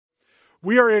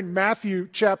We are in Matthew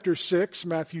chapter 6,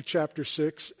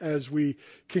 as we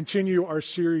continue our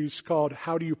series called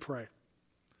How Do You Pray?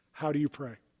 How do you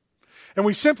pray? And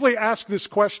we simply asked this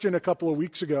question a couple of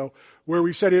weeks ago where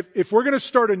we said if we're going to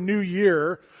start a new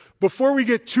year, before we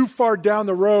get too far down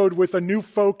the road with a new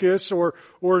focus or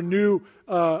a new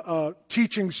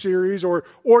teaching series or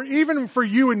even for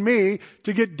you and me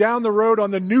to get down the road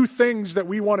on the new things that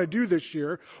we want to do this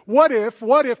year, what if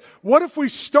we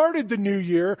started the new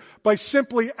year by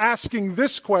simply asking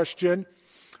this question: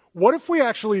 what if we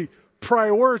actually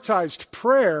prioritized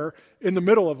prayer in the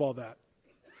middle of all that?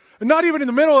 And not even in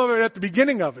the middle of it, at the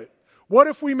beginning of it. What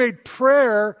if we made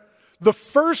prayer the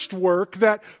first work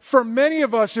that, for many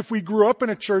of us, if we grew up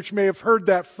in a church, may have heard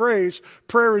that phrase,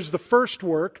 prayer is the first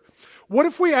work. What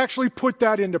if we actually put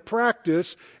that into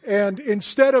practice, and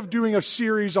instead of doing a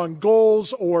series on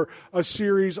goals or a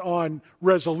series on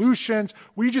resolutions,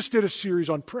 we just did a series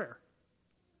on prayer?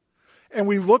 And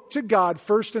we looked to God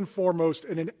first and foremost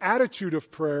in an attitude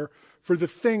of prayer for the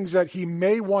things that He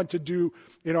may want to do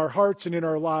in our hearts and in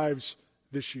our lives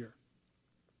this year.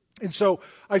 And so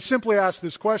I simply asked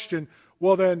this question: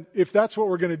 well then, if that's what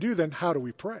we're going to do, then how do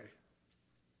we pray?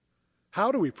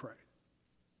 How do we pray?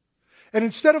 And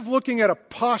instead of looking at a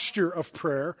posture of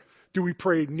prayer, do we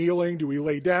pray kneeling? Do we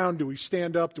lay down? Do we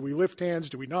stand up? Do we lift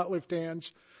hands? Do we not lift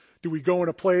hands? Do we go in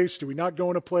a place? Do we not go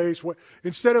in a place?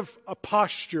 Instead of a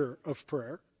posture of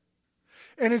prayer,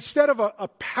 and instead of a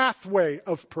pathway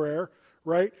of prayer,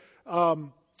 right?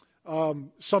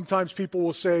 Sometimes people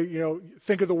will say,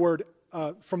 think of the word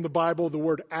from the Bible, the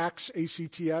word acts,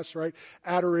 A-C-T-S, right?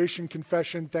 Adoration,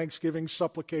 confession, thanksgiving,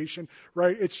 supplication,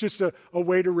 right? It's just a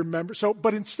way to remember.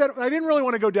 But instead, I didn't really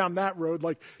want to go down that road,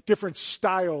 like different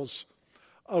styles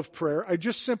of prayer. I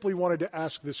just simply wanted to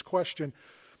ask this question: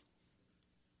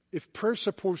 if prayer's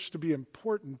supposed to be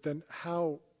important, then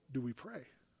how do we pray?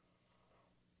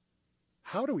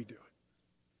 How do we do it?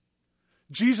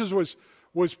 Jesus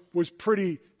was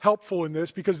pretty helpful in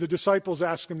this because the disciples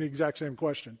asked him the exact same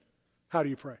question. How do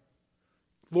you pray?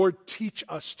 Lord, teach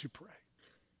us to pray.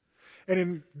 And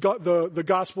in the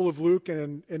Gospel of Luke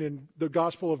and in the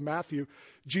Gospel of Matthew,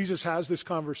 Jesus has this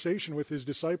conversation with his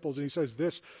disciples, and he says,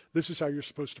 this is how you're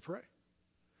supposed to pray.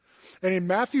 And in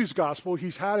Matthew's gospel,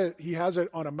 he has it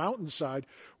on a mountainside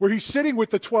where he's sitting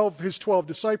with his 12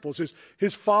 disciples,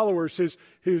 his followers,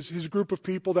 his group of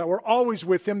people that were always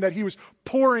with him, that he was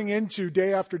pouring into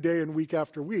day after day and week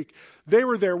after week. They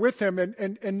were there with him,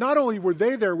 and not only were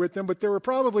they there with him, but there were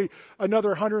probably another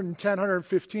 110,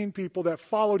 115 people that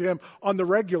followed him on the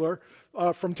regular,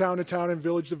 from town to town and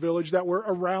village to village, that were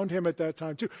around him at that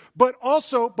time too. But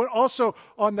also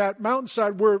on that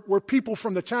mountainside were people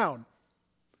from the town,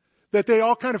 that they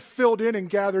all kind of filled in and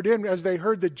gathered in as they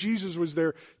heard that Jesus was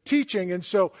there teaching. And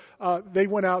so they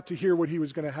went out to hear what he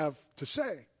was going to have to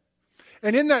say.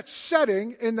 And in that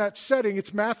setting,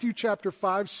 it's Matthew chapter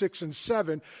 5, 6, and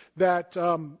 7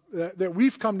 that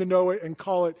we've come to know it and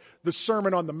call it the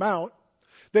Sermon on the Mount,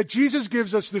 that Jesus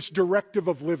gives us this directive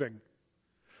of living.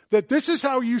 That this is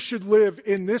how you should live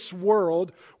in this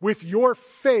world with your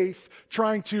faith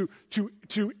trying to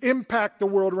impact the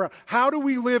world around. How do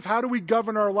we live? How do we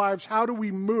govern our lives? How do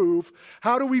we move?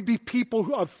 How do we be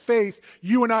people of faith?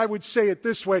 You and I would say it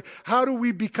this way: how do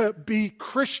we be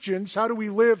Christians? How do we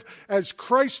live as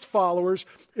Christ followers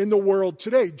in the world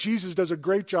today? Jesus does a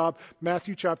great job,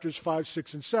 Matthew chapters 5,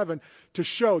 6, and 7, to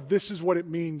show this is what it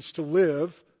means to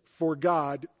live for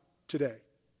God today.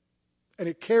 And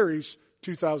it carries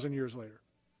 2,000 years later.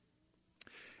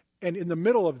 And in the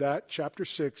middle of that, chapter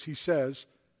 6, he says,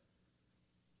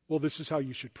 well, this is how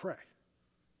you should pray.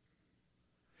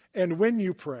 And when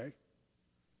you pray,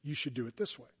 you should do it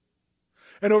this way.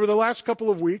 And over the last couple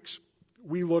of weeks,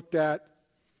 we looked at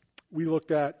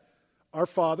our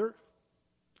Father,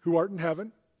 who art in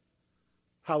heaven,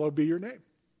 hallowed be your name.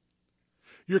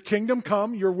 Your kingdom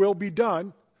come, your will be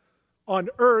done on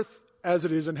earth as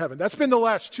it is in heaven. That's been the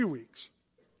last 2 weeks.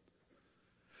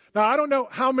 Now, I don't know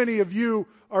how many of you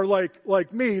are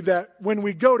like me, that when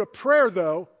we go to prayer,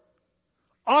 though,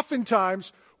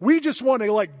 oftentimes we just want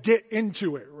to get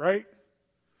into it, right?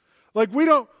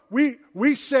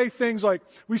 We say things like,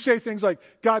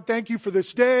 God, thank you for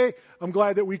this day. I'm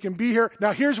glad that we can be here.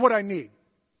 Now, here's what I need.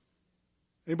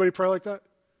 Anybody pray like that?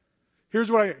 Here's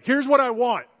what I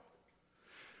want.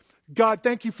 God,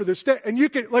 thank you for this day. And you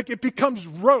can, it becomes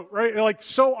rote, right?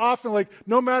 So often,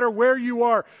 no matter where you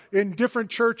are in different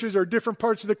churches or different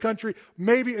parts of the country,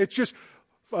 maybe it's just,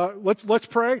 let's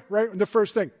pray, right? And the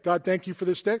first thing, God, thank you for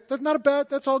this day. That's not a bad,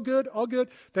 that's all good, all good.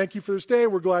 Thank you for this day.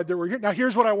 We're glad that we're here. Now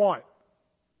here's what I want,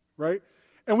 right?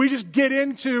 and we just get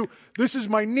into, this is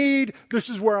my need, this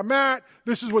is where I'm at,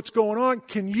 this is what's going on.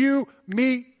 Can you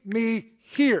meet me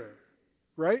here?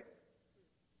 Right?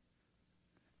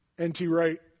 N.T.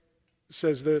 Wright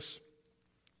says this.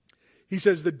 He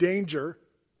says the danger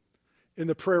in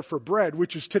the prayer for bread,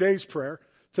 which is today's prayer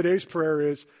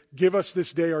is, give us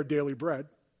this day our daily bread.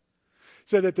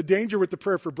 Said that the danger with the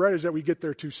prayer for bread is that we get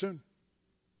there too soon.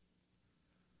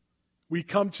 We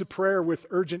come to prayer with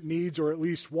urgent needs or at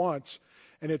least wants,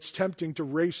 and it's tempting to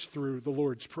race through the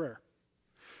Lord's Prayer.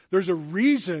 There's a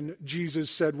reason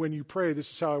Jesus said, when you pray,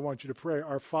 this is how I want you to pray.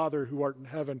 Our Father who art in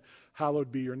heaven,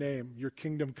 hallowed be your name. Your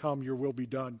kingdom come, your will be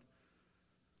done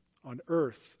on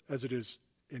earth as it is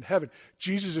in heaven.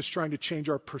 Jesus is trying to change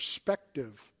our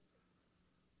perspective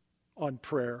on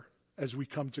prayer as we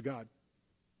come to God.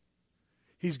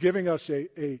 He's giving us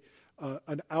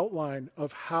an outline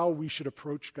of how we should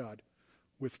approach God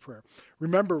with prayer.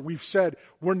 Remember, we've said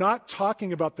we're not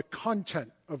talking about the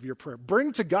content of your prayer.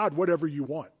 Bring to God whatever you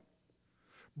want.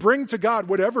 Bring to God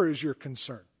whatever is your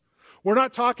concern. We're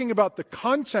not talking about the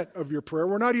content of your prayer.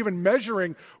 We're not even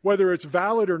measuring whether it's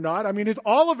valid or not. I mean,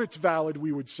 all of it's valid,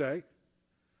 we would say.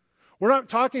 We're not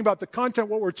talking about the content.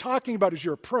 What we're talking about is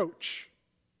your approach.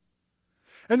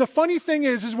 And the funny thing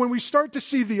is when we start to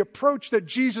see the approach that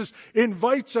Jesus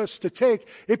invites us to take,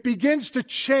 it begins to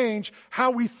change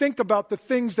how we think about the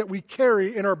things that we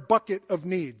carry in our bucket of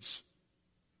needs,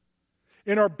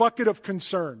 in our bucket of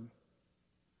concern.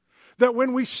 That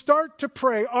when we start to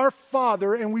pray, our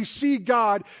Father, and we see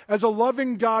God as a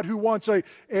loving God who wants a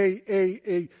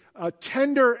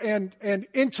tender and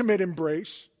intimate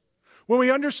embrace, when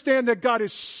we understand that God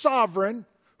is sovereign,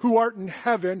 who art in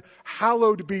heaven,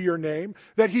 hallowed be your name,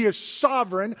 that he is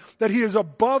sovereign, that he is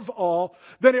above all,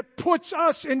 then it puts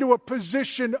us into a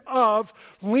position of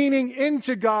leaning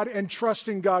into God and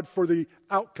trusting God for the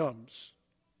outcomes.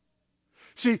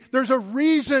 See, there's a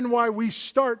reason why we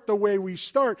start the way we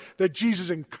start, that Jesus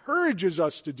encourages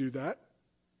us to do that.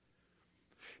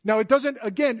 Now, it doesn't,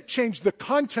 again, change the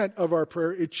content of our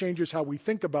prayer. It changes how we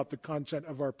think about the content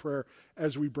of our prayer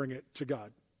as we bring it to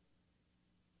God.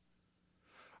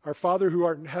 Our Father who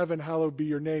art in heaven, hallowed be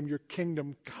your name. Your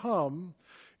kingdom come,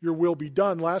 your will be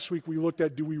done. Last week we looked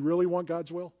at, do we really want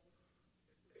God's will?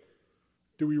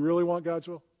 Do we really want God's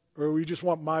will? Or we just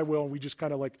want my will and we just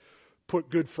kind of like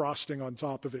put good frosting on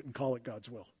top of it and call it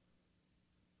God's will?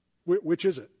 Which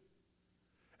is it?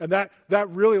 And that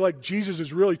really, like, Jesus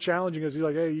is really challenging us. He's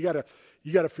like, hey, you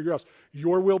gotta figure out,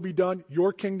 your will be done,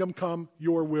 your kingdom come,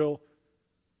 your will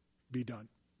be done.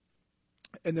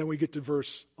 And then we get to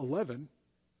verse 11.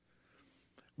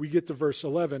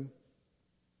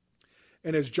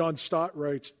 And as John Stott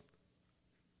writes,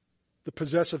 the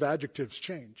possessive adjectives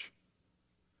change.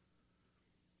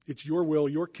 It's your will,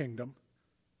 your kingdom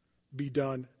be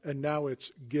done, and now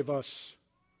it's give us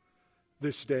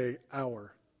this day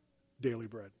our daily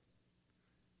bread.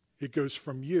 It goes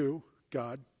from you,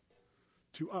 God,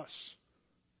 to us.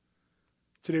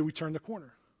 Today we turn the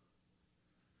corner.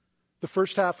 The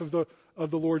first half of the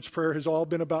Lord's Prayer has all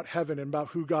been about heaven and about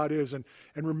who God is and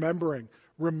remembering,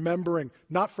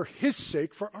 not for his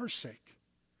sake, for our sake.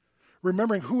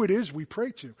 Remembering who it is we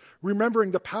pray to.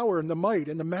 Remembering the power and the might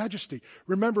and the majesty.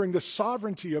 Remembering the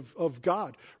sovereignty of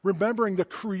God. Remembering the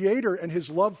Creator and his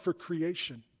love for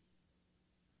creation.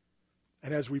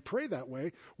 And as we pray that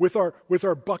way, with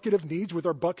our bucket of needs, with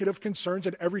our bucket of concerns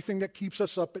and everything that keeps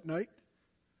us up at night,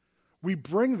 we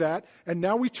bring that, and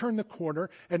now we turn the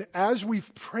corner, and as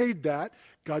we've prayed that,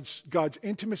 God's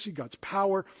intimacy, God's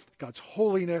power, God's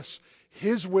holiness,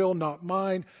 his will, not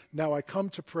mine, now I come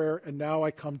to prayer, and now I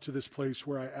come to this place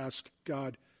where I ask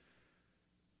God,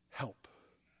 help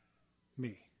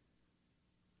me.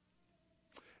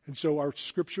 And so our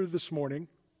scripture this morning,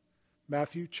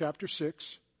 Matthew chapter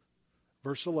 6,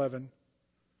 verse 11,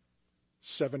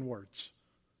 7 words.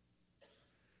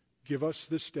 Give us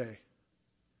this day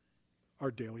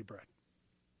our daily bread.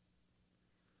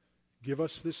 Give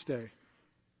us this day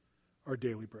our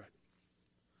daily bread.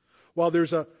 While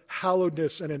there's a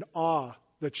hallowedness and an awe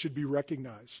that should be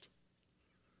recognized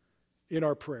in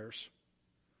our prayers,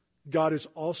 God is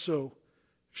also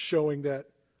showing that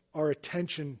our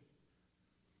attention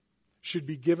should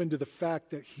be given to the fact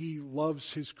that he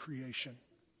loves his creation.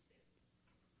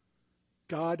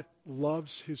 God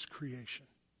loves his creation.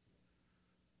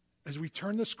 As we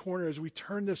turn this corner, as we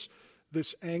turn this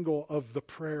angle of the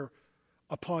prayer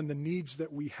upon the needs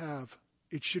that we have,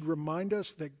 it should remind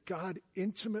us that God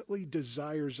intimately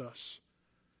desires us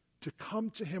to come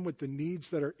to him with the needs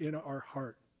that are in our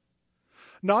heart.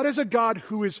 Not as a God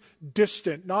who is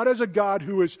distant, not as a God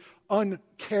who is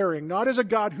uncaring, not as a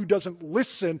God who doesn't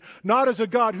listen, not as a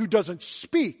God who doesn't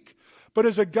speak, but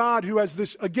as a God who has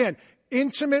this, again,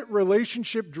 intimate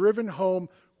relationship-driven home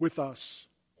with us.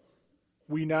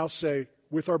 We now say,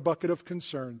 with our bucket of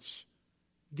concerns,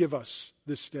 give us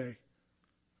this day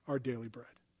our daily bread.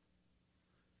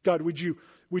 God, would you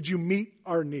meet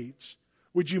our needs?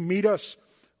 Would you meet us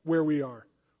where we are?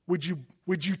 Would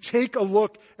you take a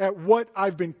look at what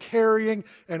I've been carrying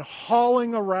and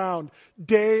hauling around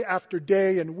day after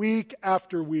day and week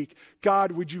after week?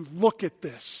 God, would you look at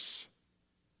this?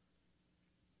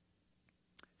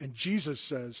 And Jesus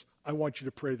says, I want you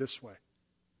to pray this way.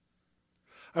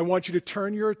 I want you to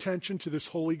turn your attention to this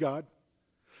holy God.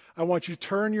 I want you to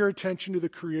turn your attention to the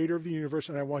creator of the universe,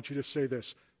 and I want you to say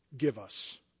this, give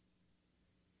us.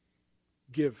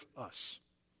 Give us.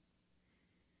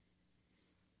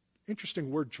 Interesting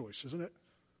word choice, isn't it?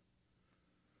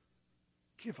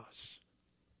 Give us.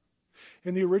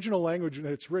 In the original language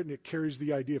that it's written, it carries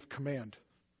the idea of command.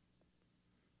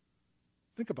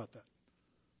 Think about that.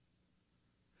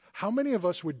 How many of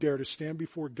us would dare to stand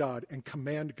before God and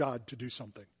command God to do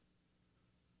something?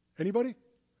 Anybody?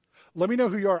 Let me know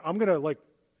who you are. I'm going to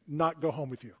not go home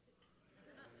with you.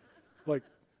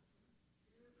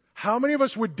 How many of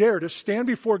us would dare to stand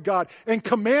before God and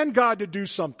command God to do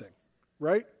something,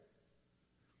 right?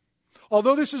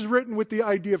 Although this is written with the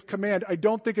idea of command, I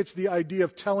don't think it's the idea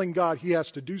of telling God he has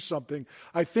to do something.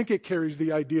 I think it carries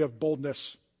the idea of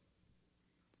boldness.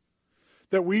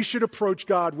 That we should approach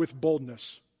God with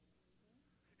boldness.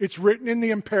 It's written in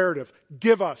the imperative,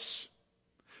 give us.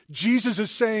 Jesus is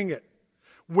saying it.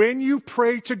 When you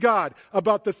pray to God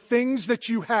about the things that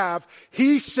you have,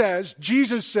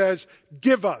 Jesus says,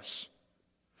 give us.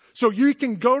 So you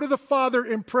can go to the Father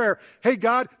in prayer. Hey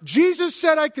God, Jesus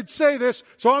said I could say this,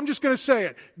 so I'm just going to say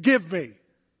it. Give me.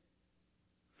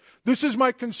 This is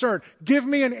my concern. Give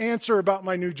me an answer about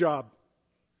my new job.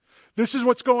 This is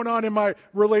what's going on in my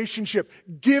relationship.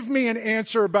 Give me an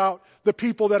answer about the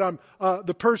people that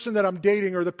the person that I'm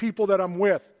dating or the people that I'm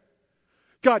with.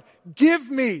 God, give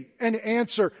me an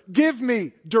answer. Give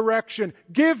me direction.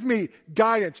 Give me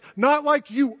guidance. Not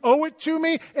like you owe it to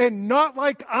me and not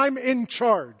like I'm in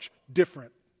charge.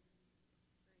 Different.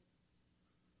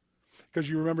 Because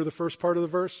you remember the first part of the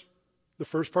verse? The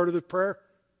first part of the prayer?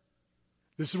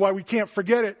 This is why we can't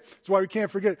forget it. It's why we can't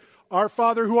forget it. Our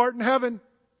Father who art in heaven,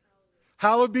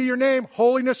 hallowed be your name,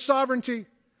 holiness, sovereignty.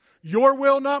 Your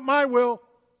will, not my will.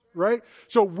 Right?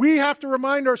 So we have to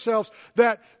remind ourselves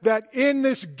that in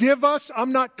this give us,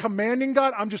 I'm not commanding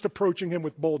God, I'm just approaching him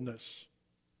with boldness.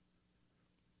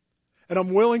 And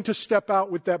I'm willing to step out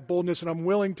with that boldness and I'm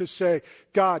willing to say,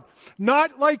 God,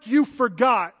 not like you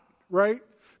forgot, right?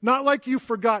 Not like you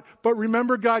forgot, but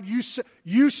remember God,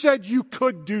 you said you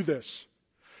could do this.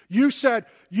 You said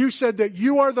that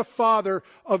you are the father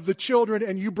of the children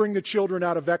and you bring the children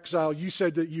out of exile. You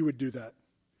said that you would do that.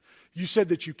 You said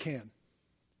that you can.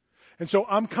 And so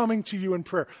I'm coming to you in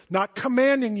prayer, not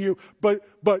commanding you, but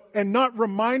not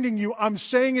reminding you. I'm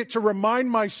saying it to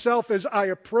remind myself as I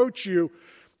approach you.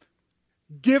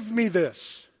 Give me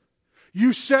this.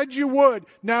 You said you would.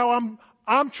 Now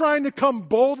I'm trying to come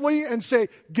boldly and say,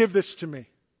 give this to me.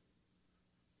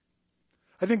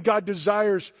 I think God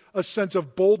desires a sense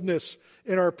of boldness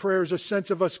in our prayers, a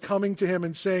sense of us coming to him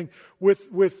and saying with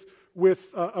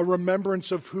a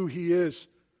remembrance of who he is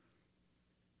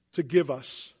to give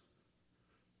us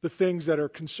the things that are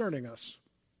concerning us.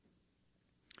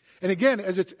 And again,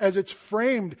 as it's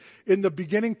framed in the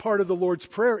beginning part of the Lord's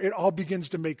Prayer, it all begins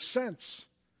to make sense.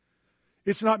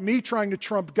 It's not me trying to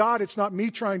trump God. It's not me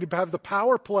trying to have the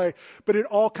power play, but it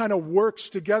all kind of works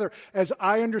together. As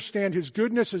I understand his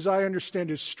goodness, as I understand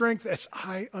his strength, as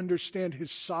I understand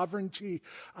his sovereignty,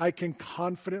 I can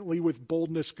confidently with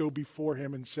boldness go before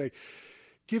him and say,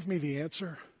 give me the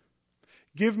answer.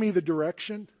 Give me the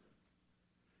direction.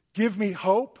 Give me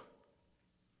hope.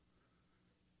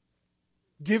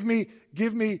 Give me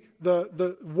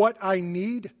the what I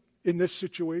need in this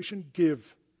situation.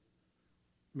 Give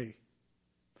me.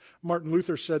 Martin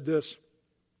Luther said this.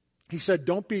 He said,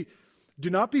 do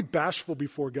not be bashful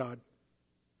before God.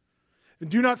 And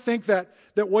do not think that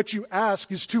what you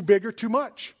ask is too big or too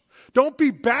much. Don't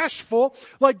be bashful.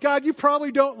 Like, God, you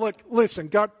probably don't. Listen,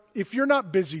 God, if you're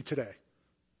not busy today,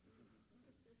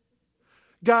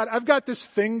 God, I've got this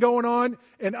thing going on,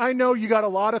 and I know you got a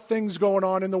lot of things going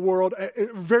on in the world,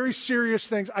 very serious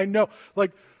things. I know,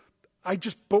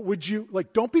 but would you,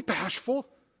 don't be bashful.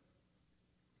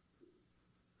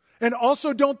 And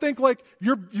also don't think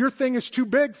your thing is too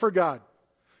big for God.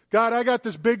 God, I got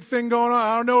this big thing going on.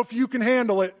 I don't know if you can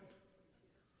handle it.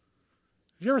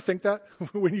 You ever think that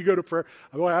when you go to prayer?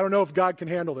 Boy, I don't know if God can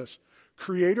handle this.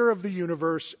 Creator of the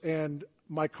universe, and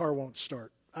my car won't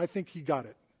start. I think he got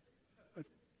it. I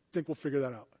think we'll figure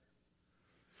that out.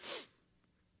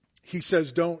 He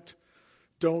says, don't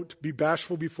be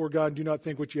bashful before God, and do not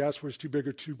think what you ask for is too big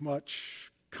or too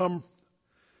much. Come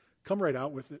right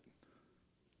out with it.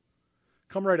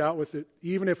 Come right out with it,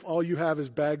 even if all you have is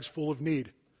bags full of need.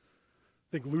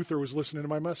 I think Luther was listening to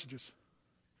my messages.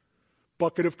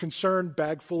 Bucket of concern,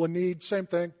 bag full of need, same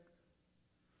thing.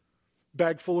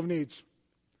 Bag full of needs.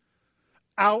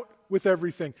 Out with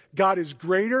everything. God is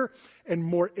greater and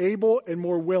more able and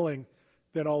more willing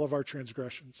than all of our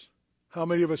transgressions. How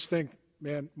many of us think,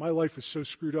 man, my life is so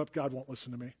screwed up, God won't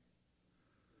listen to me.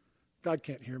 God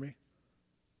can't hear me.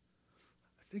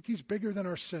 I think he's bigger than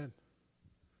our sin.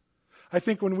 I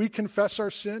think when we confess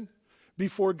our sin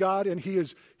before God and he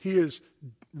is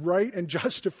right and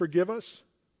just to forgive us,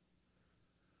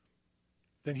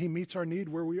 then he meets our need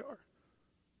where we are.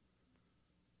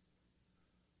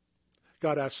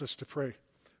 God asks us to pray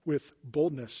with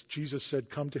boldness. Jesus said,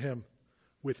 come to him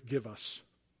with give us.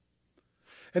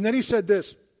 And then he said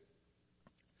this.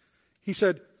 He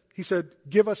said,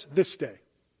 give us this day.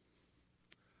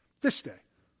 This day.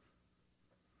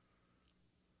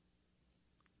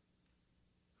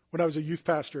 When I was a youth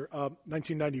pastor,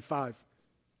 1995,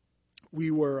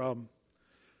 we were on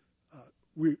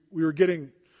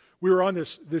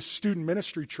this student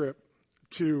ministry trip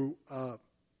to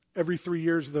every 3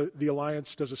 years the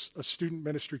Alliance does a student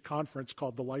ministry conference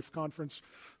called the Life Conference.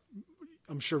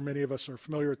 I'm sure many of us are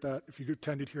familiar with that if you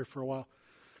attended here for a while.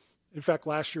 In fact,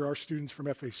 last year our students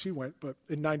from FAC went, but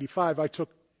in 95 I took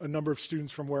a number of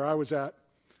students from where I was at,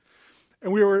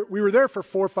 and we were there for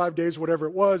 4 or 5 days, whatever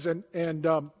it was, and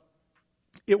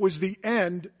it was the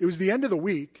end of the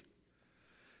week,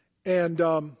 and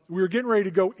we were getting ready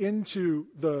to go into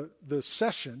the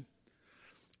session,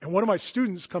 and one of my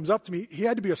students comes up to me. He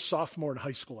had to be a sophomore in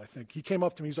high school, I think. He came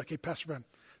up to me. He's like, hey, Pastor Ben,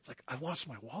 it's like, I lost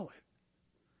my wallet.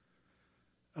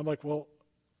 I'm like, well,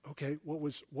 okay, what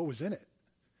was in it?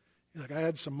 He's like, I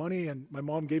had some money and my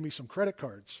mom gave me some credit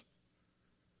cards.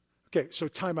 Okay, so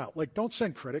time out. Like, don't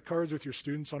send credit cards with your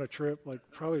students on a trip. Like,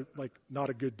 probably, like, not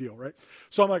a good deal, right?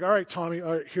 So I'm like, all right, Tommy,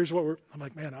 all right, here's what I'm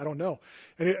like, man, I don't know.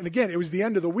 And again, it was the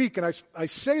end of the week, and I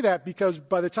say that because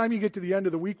by the time you get to the end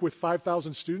of the week with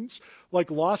 5,000 students,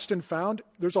 like lost and found,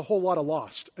 there's a whole lot of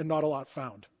lost and not a lot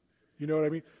found. You know what I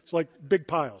mean? It's like big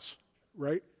piles,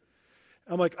 right?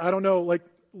 I'm like, I don't know,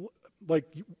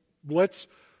 let's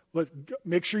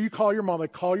make sure you call your mom.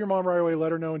 Like, call your mom right away,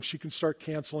 let her know, and she can start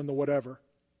canceling the whatever.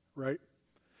 Right?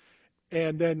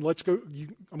 And then let's go.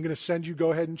 I'm going to send you,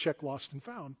 go ahead and check lost and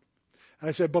found. And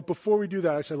I said, but before we do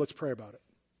that, I said, let's pray about it.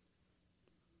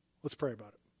 Let's pray about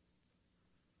it.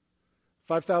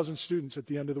 5,000 students at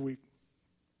the end of the week,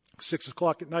 6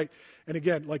 o'clock at night. And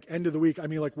again, like end of the week, I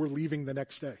mean like we're leaving the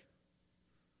next day.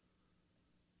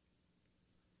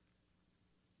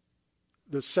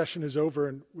 The session is over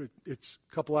and it's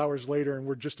a couple hours later and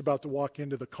we're just about to walk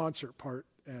into the concert part.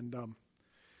 And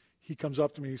he comes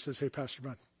up to me, he says, hey, Pastor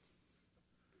Ben,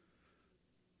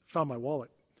 found my wallet.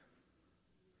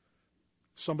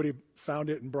 Somebody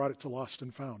found it and brought it to Lost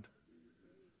and Found.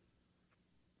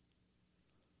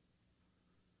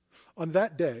 On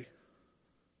that day,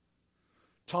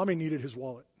 Tommy needed his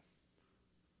wallet.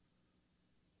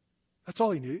 That's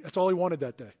all he needed. That's all he wanted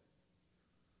that day.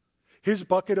 His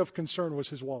bucket of concern was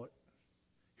his wallet.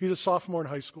 He's a sophomore in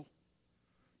high school.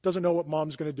 Doesn't know what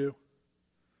mom's going to do.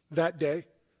 That day,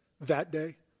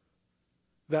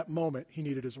 that moment, he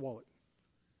needed his wallet.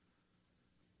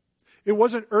 It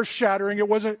wasn't earth-shattering. It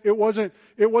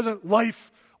wasn't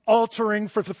life-altering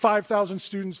for the 5,000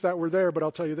 students that were there. But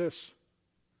I'll tell you this.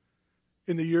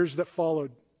 In the years that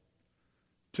followed,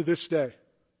 to this day,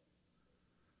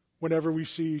 whenever we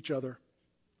see each other,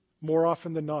 more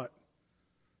often than not,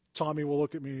 Tommy will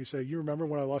look at me and say, you remember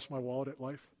when I lost my wallet at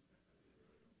Life?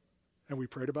 And we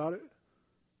prayed about it?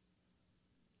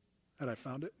 And I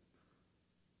found it?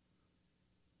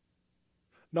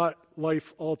 Not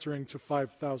life-altering to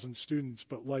 5,000 students,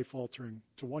 but life-altering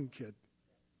to one kid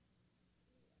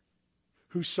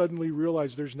who suddenly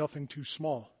realized there's nothing too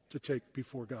small to take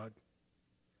before God.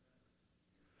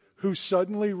 Who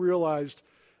suddenly realized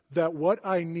that what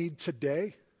I need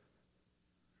today,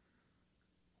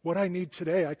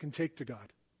 I can take to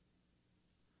God.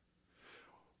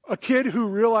 A kid who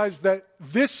realized that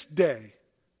this day,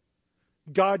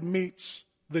 God meets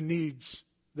the needs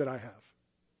that I have.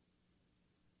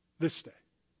 This day.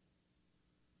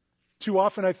 Too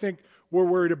often I think we're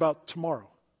worried about tomorrow.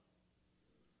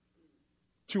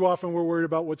 Too often we're worried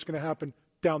about what's going to happen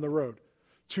down the road.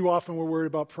 Too often we're worried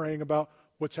about praying about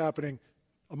what's happening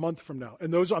a month from now.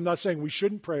 And I'm not saying we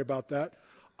shouldn't pray about that.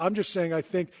 I'm just saying I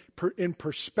think in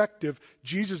perspective,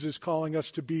 Jesus is calling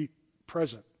us to be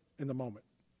present in the moment.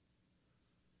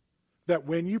 That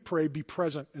when you pray, be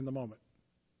present in the moment.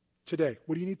 Today,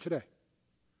 what do you need today?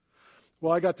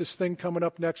 Well, I got this thing coming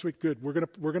up next week. Good. We're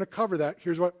gonna cover that.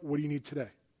 Here's what do you need today?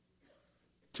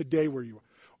 Today where you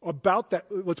are. About that,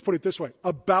 let's put it this way.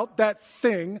 About that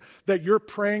thing that you're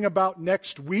praying about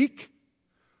next week,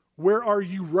 where are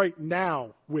you right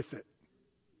now with it?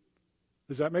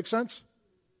 Does that make sense?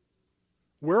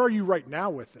 Where are you right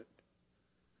now with it?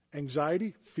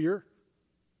 Anxiety, fear,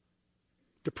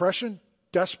 depression,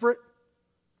 desperate?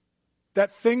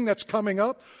 That thing that's coming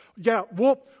up? Yeah,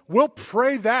 we'll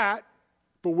pray that,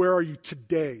 but where are you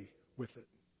today with it?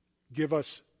 Give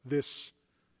us this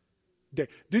day.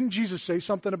 Didn't Jesus say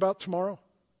something about tomorrow?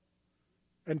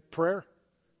 And prayer?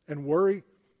 And worry?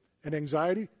 And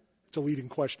anxiety? It's a leading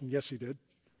question. Yes, he did.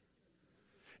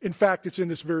 In fact, it's in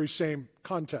this very same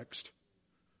context.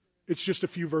 It's just a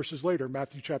few verses later,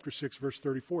 Matthew chapter 6, verse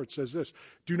 34. It says this,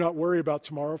 do not worry about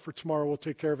tomorrow, for tomorrow will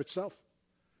take care of itself.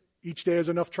 Each day has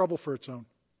enough trouble for its own.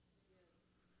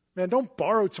 Man, don't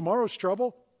borrow tomorrow's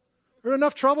trouble. There's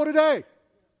enough trouble today.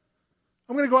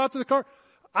 I'm going to go out to the car.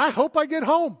 I hope I get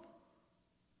home.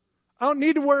 I don't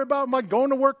need to worry about my going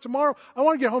to work tomorrow. I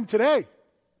want to get home today.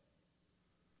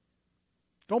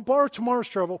 Don't borrow tomorrow's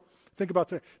trouble. Think about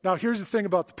today. Now, here's the thing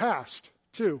about the past,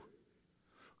 too.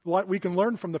 We can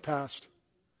learn from the past,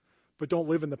 but don't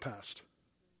live in the past.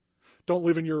 Don't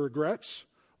live in your regrets.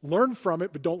 Learn from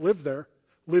it, but don't live there.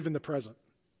 Live in the present.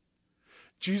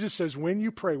 Jesus says, when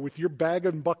you pray with your bag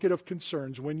and bucket of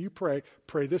concerns, when you pray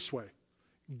this way.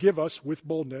 Give us, with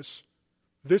boldness,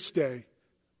 this day,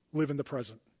 live in the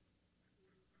present.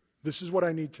 This is what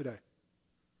I need today.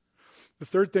 The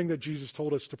third thing that Jesus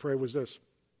told us to pray was this.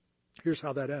 Here's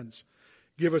how that ends.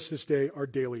 Give us this day our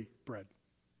daily bread.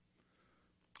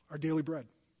 Our daily bread.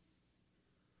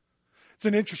 It's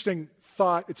an interesting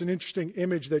thought. It's an interesting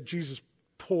image that Jesus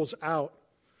pulls out.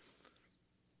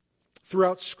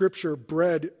 Throughout Scripture,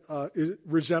 bread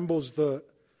resembles the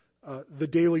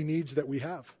daily needs that we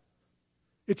have.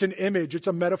 It's an image, it's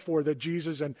a metaphor that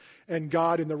Jesus and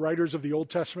God and the writers of the Old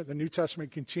Testament and the New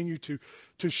Testament continue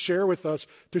to share with us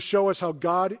to show us how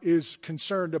God is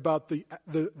concerned about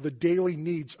the daily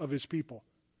needs of his people.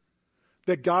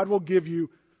 That God will give you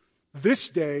this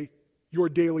day your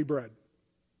daily bread.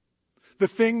 The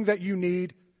thing that you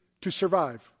need to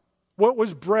survive.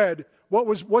 What's bread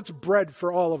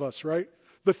for all of us, right?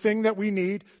 The thing that we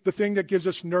need, the thing that gives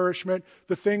us nourishment,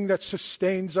 the thing that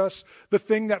sustains us, the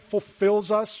thing that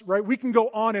fulfills us, right? We can go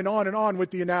on and on and on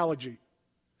with the analogy.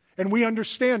 And we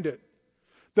understand it.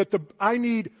 That I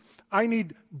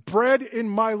need bread in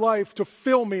my life to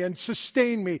fill me and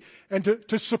sustain me and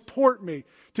to support me,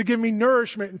 to give me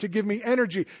nourishment and to give me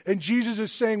energy. And Jesus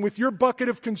is saying, with your bucket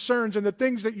of concerns and the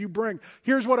things that you bring,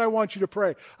 here's what I want you to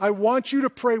pray. I want you to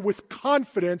pray with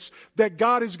confidence that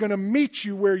God is going to meet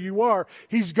you where you are.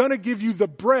 He's going to give you the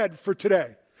bread for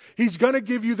today. He's going to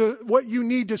give you what you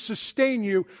need to sustain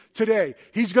you today.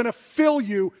 He's going to fill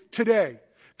you today.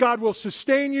 God will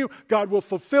sustain you. God will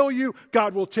fulfill you.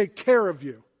 God will take care of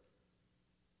you.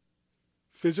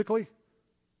 Physically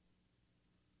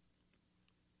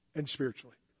and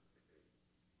spiritually.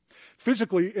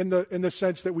 Physically, in the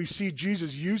sense that we see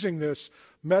Jesus using this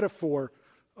metaphor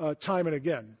time and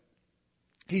again.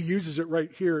 He uses it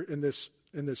right here in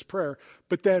this prayer.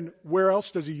 But then where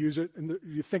else does he use it?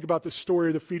 You think about the story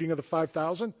of the feeding of the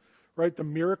 5,000, right? The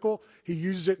miracle. He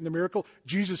uses it in the miracle.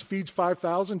 Jesus feeds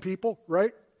 5,000 people,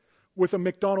 right? With a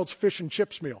McDonald's fish and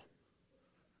chips meal,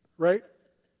 right?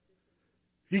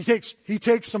 He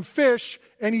takes some fish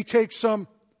and he takes some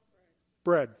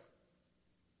bread.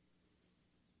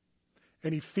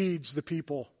 And he feeds the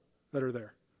people that are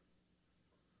there.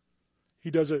 He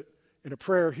does it in a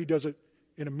prayer. He does it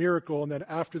in a miracle. And then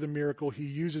after the miracle, he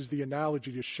uses the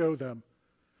analogy to show them.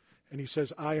 And he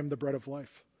says, I am the bread of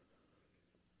life.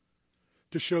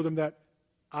 To show them that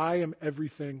I am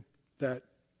everything that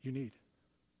you need.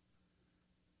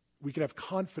 We can have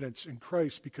confidence in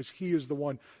Christ because he is the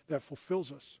one that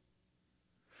fulfills us.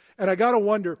 And I got to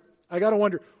wonder,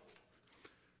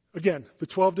 again, the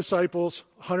 12 disciples,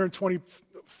 120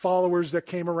 followers that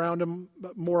came around him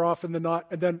more often than not,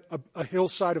 and then a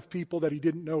hillside of people that he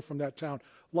didn't know from that town.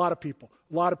 A lot of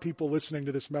people listening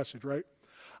to this message, right?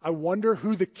 I wonder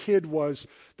who the kid was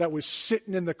that was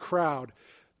sitting in the crowd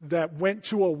that went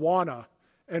to Awana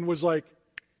and was like,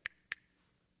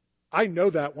 I know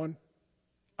that one.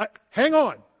 Hang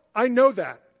on. I know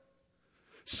that.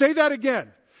 Say that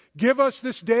again. Give us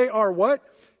this day our what?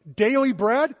 Daily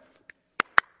bread?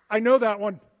 I know that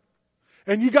one.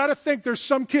 And you got to think there's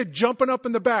some kid jumping up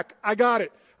in the back. I got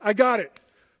it. I got it.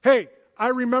 Hey, I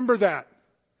remember that.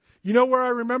 You know where I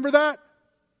remember that?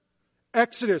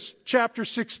 Exodus chapter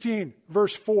 16,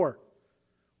 verse 4.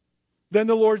 Then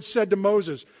the Lord said to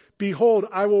Moses, behold,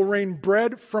 I will rain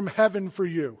bread from heaven for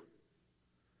you.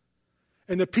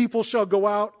 And the people shall go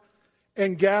out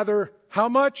and gather how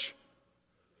much?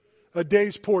 A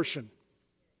day's portion.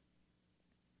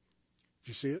 Did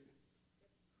you see it?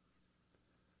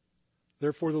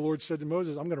 Therefore the Lord said to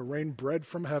Moses, I'm going to rain bread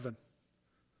from heaven.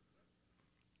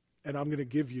 And I'm going to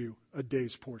give you a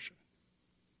day's portion.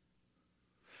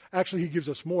 Actually, he gives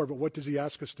us more, but what does he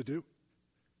ask us to do?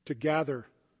 To gather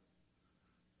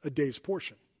a day's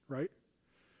portion, right?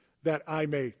 That I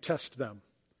may test them.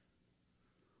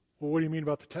 Well, what do you mean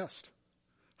about the test?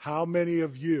 How many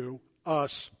of you,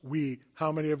 us, we,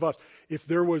 how many of us, if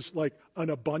there was like an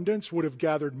abundance, would have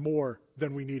gathered more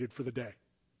than we needed for the day?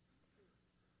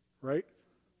 Right?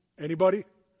 Anybody?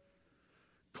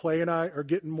 Clay and I are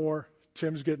getting more.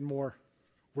 Tim's getting more.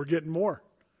 We're getting more,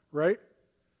 right?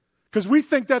 Because we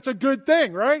think that's a good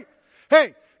thing, right?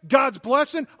 Hey, God's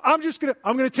blessing. I'm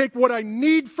going to take what I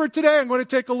need for today. I'm going to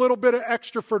take a little bit of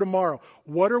extra for tomorrow.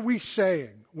 What are we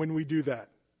saying when we do that?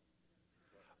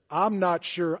 I'm not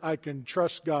sure I can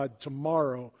trust God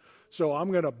tomorrow, so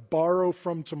I'm going to borrow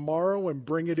from tomorrow and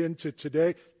bring it into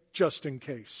today just in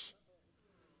case.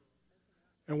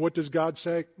 And what does God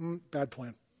say? Bad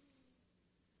plan.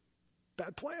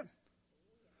 Bad plan.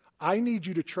 I need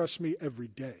you to trust me every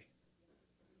day.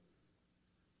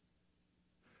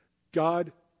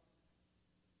 God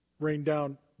rained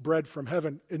down bread from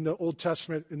heaven. In the Old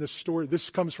Testament, in the story, this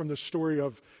comes from the story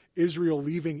of Israel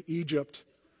leaving Egypt,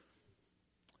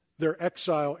 their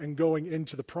exile, and going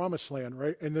into the promised land,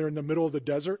 right? And they're in the middle of the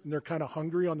desert, and they're kind of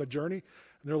hungry on the journey.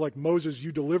 And they're like, Moses,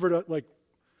 you delivered us, like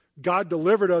God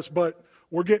delivered us, but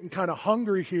we're getting kind of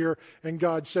hungry here. And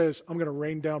God says, I'm going to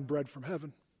rain down bread from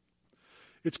heaven.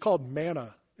 It's called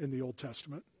manna in the Old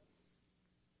Testament,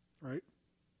 right?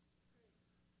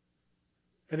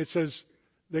 And it says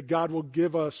that God will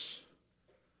give us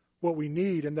what we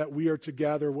need and that we are to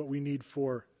gather what we need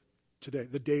for today,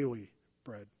 the daily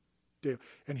bread. Daily.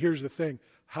 And here's the thing.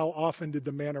 How often did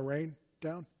the manna rain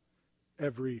down?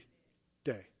 Every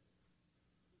day.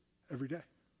 Every day.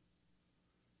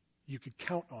 You could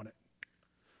count on it.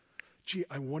 Gee,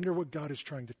 I wonder what God is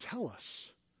trying to tell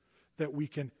us, that we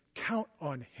can count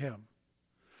on him.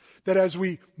 That as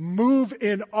we move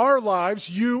in our lives,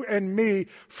 you and me,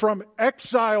 from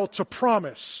exile to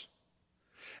promise,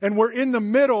 and we're in the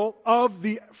middle of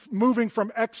the moving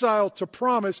from exile to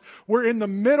promise, we're in the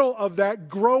middle of that,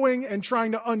 growing and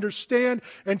trying to understand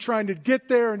and trying to get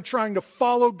there and trying to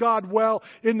follow God well.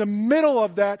 In the middle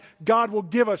of that, God will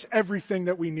give us everything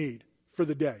that we need for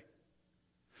the day.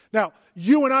 Now,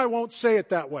 you and I won't say it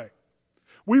that way.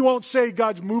 We won't say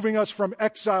God's moving us from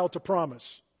exile to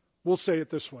promise. We'll say it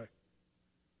this way.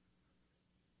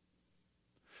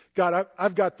 God,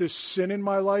 I've got this sin in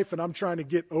my life and I'm trying to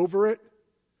get over it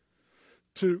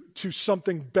to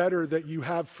something better that you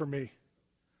have for me.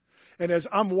 And as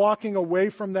I'm walking away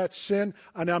from that sin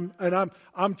and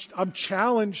I'm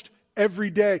challenged every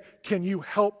day, can you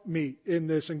help me in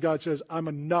this? And God says, I'm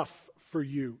enough for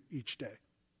you each day.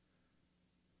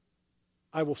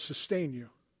 I will sustain you.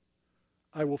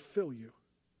 I will fill you.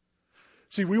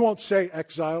 See, we won't say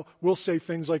exile. We'll say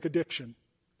things like addiction.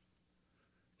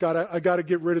 God, I got to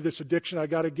get rid of this addiction.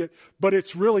 But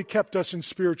it's really kept us in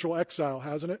spiritual exile,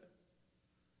 hasn't it?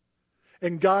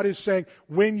 And God is saying,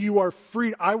 when you are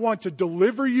free, I want to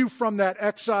deliver you from that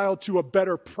exile to a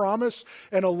better promise.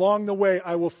 And along the way,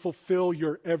 I will fulfill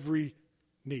your every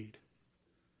need.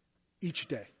 Each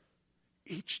day.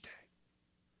 Each day.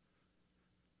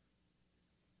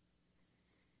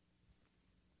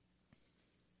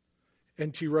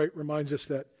 N.T. Wright reminds us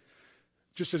that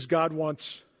just as God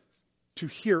wants to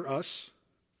hear us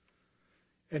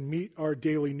and meet our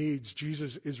daily needs,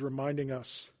 Jesus is reminding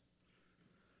us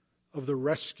of the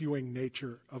rescuing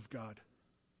nature of God.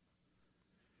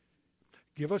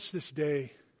 Give us this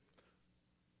day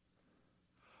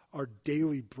our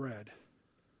daily bread.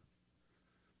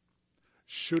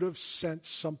 Should have sent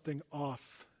something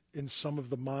off in some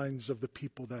of the minds of the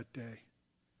people that day,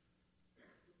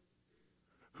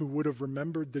 who would have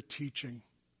remembered the teaching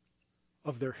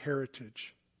of their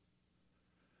heritage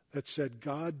that said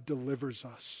God delivers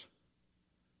us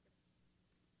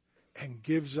and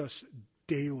gives us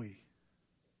daily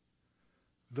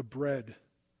the bread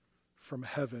from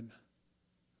heaven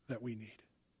that we need.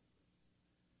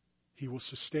 He will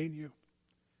sustain you.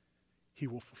 He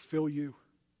will fulfill you.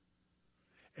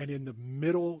 And in the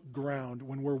middle ground,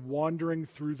 when we're wandering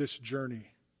through this journey,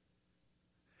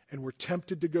 and we're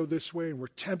tempted to go this way, and we're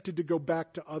tempted to go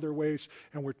back to other ways,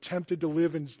 and we're tempted to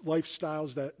live in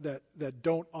lifestyles that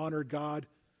don't honor God,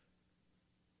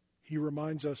 he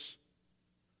reminds us,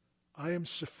 I am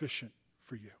sufficient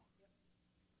for you.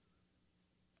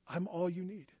 I'm all you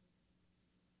need.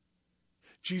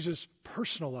 Jesus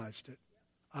personalized it.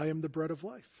 I am the bread of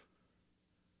life.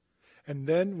 And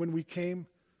then when we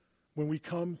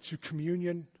come to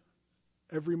communion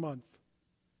every month,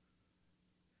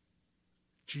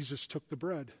 Jesus took the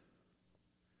bread.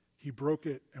 He broke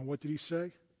it. And what did he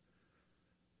say?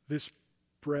 This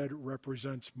bread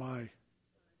represents my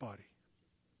body.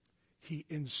 He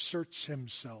inserts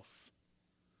himself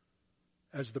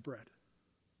as the bread.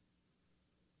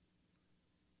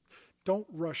 Don't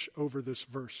rush over this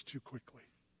verse too quickly.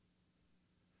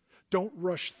 Don't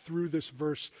rush through this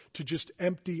verse to just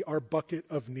empty our bucket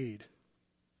of need.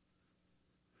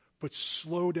 But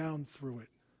slow down through it.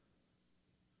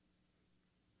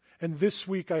 And this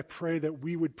week I pray that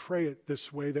we would pray it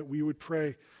this way, that we would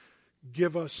pray,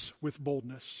 give us with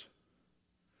boldness,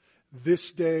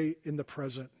 this day in the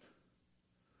present,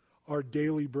 our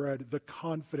daily bread, the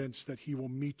confidence that he will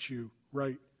meet you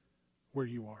right where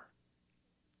you are.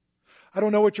 I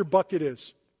don't know what your bucket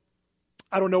is.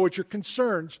 I don't know what your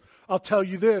concerns. I'll tell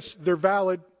you this, they're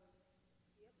valid.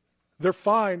 They're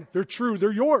fine. They're true.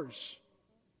 They're yours.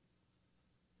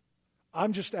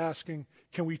 I'm just asking,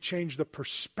 can we change the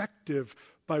perspective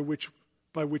by which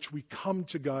we come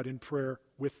to God in prayer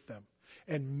with them?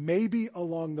 And maybe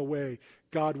along the way,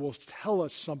 God will tell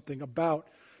us something about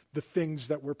the things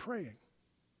that we're praying.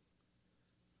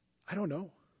 I don't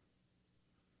know.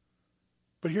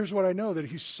 But here's what I know, that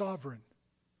he's sovereign.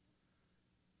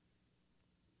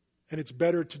 And it's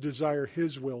better to desire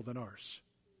his will than ours.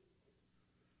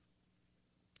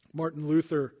 Martin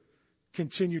Luther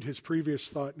continued his previous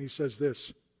thought, and he says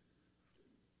this.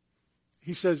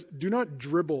 He says, do not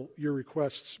dribble your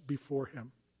requests before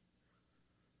him.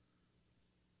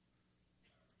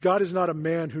 God is not a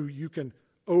man who you can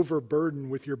overburden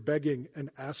with your begging and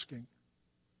asking.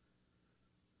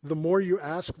 The more you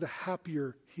ask, the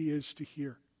happier he is to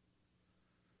hear.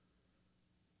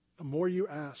 The more you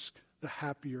ask, the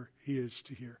happier he is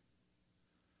to hear.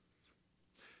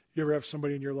 You ever have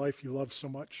somebody in your life you love so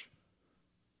much,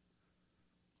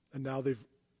 and now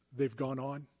they've gone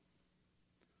on,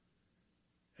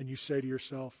 and you say to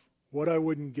yourself, what I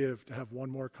wouldn't give to have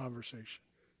one more conversation.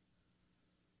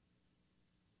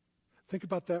 Think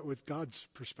about that with God's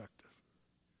perspective.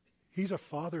 He's a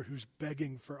father who's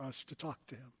begging for us to talk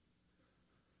to him.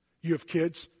 You have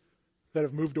kids that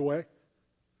have moved away.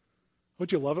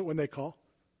 Don't you love it when they call?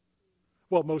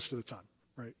 Well, most of the time,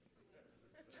 right?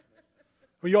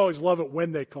 Well, you always love it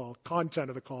when they call. Content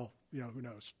of the call, who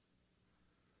knows?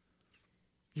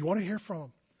 You want to hear from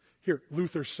them. Here,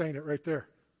 Luther's saying it right there.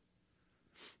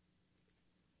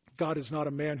 God is not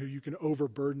a man who you can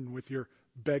overburden with your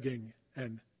begging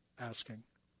and asking.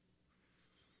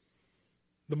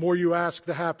 The more you ask,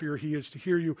 the happier he is to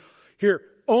hear you. Here,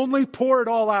 only pour it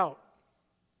all out.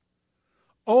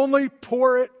 Only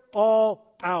pour it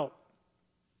all out.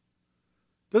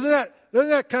 Doesn't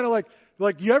that kind of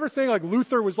like you ever think like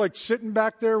Luther was like sitting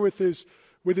back there with his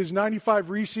 95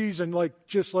 Reese's and what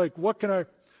that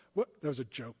was a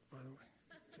joke, by the way.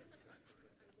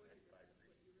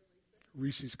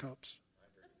 Reese's cups.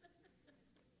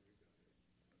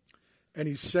 And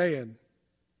he's saying,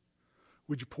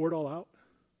 would you pour it all out?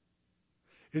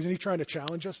 Isn't he trying to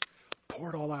challenge us? Pour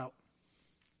it all out.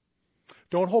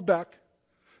 Don't hold back.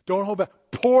 Don't hold back.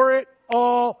 Pour it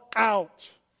all out.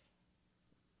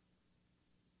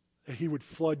 That he would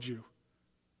flood you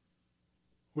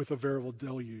with a veritable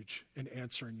deluge in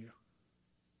answering you.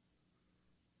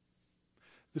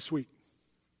 This week,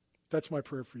 that's my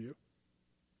prayer for you.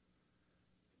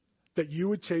 That you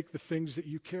would take the things that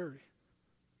you carry.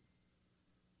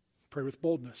 Pray with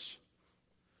boldness.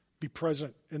 Be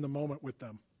present in the moment with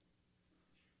them.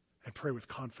 And pray with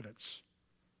confidence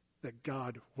that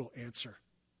God will answer.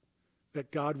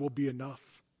 That God will be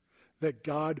enough. That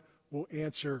God will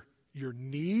answer your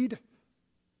need,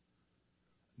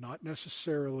 not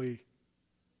necessarily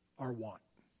our want.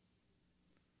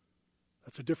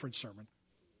 That's a different sermon.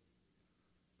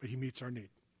 But he meets our need.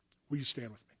 Will you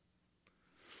stand with me?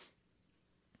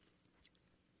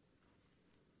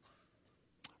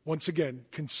 Once again,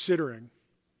 considering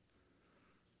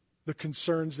the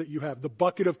concerns that you have, the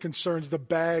bucket of concerns, the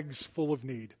bags full of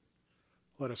need,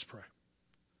 let us pray.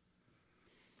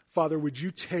 Father, would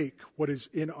you take what is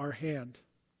in our hand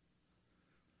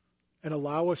and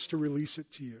allow us to release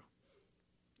it to you?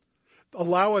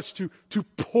 allow us to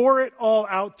pour it all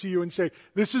out to you and say,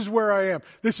 this is where I am.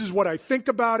 This is what I think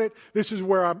about it. This is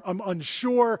where I'm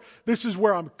unsure. This is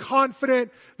where I'm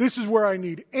confident. This is where I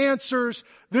need answers.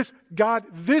 God,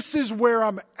 this is where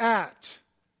I'm at.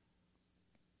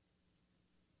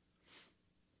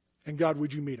 And God,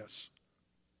 would you meet us?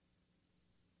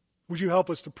 Would you help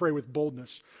us to pray with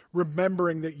boldness,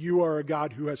 remembering that you are a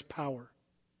God who has power,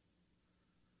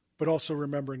 but also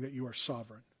remembering that you are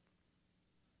sovereign?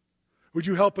 Would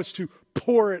you help us to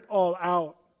pour it all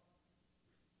out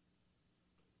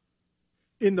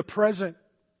in the present,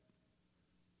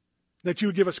 that you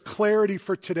would give us clarity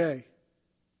for today,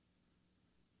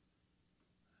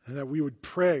 and that we would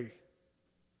pray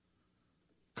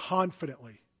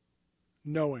confidently,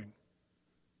 knowing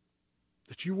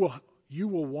that you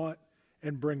will want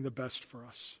and bring the best for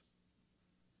us.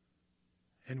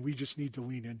 And we just need to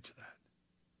lean into that.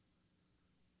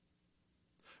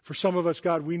 For some of us,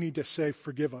 God, we need to say,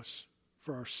 forgive us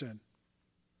for our sin.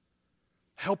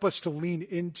 Help us to lean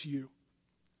into you,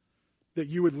 that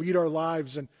you would lead our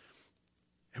lives and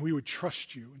we would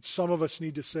trust you. And some of us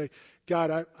need to say,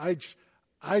 God,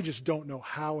 I just don't know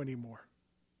how anymore.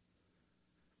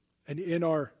 And in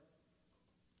our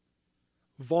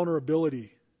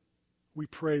vulnerability, we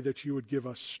pray that you would give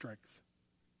us strength.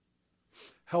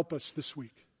 Help us this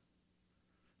week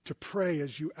to pray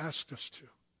as you asked us to.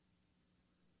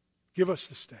 Give us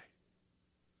this day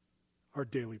our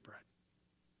daily bread.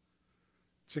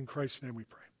 It's in Christ's name we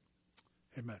pray.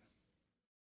 Amen.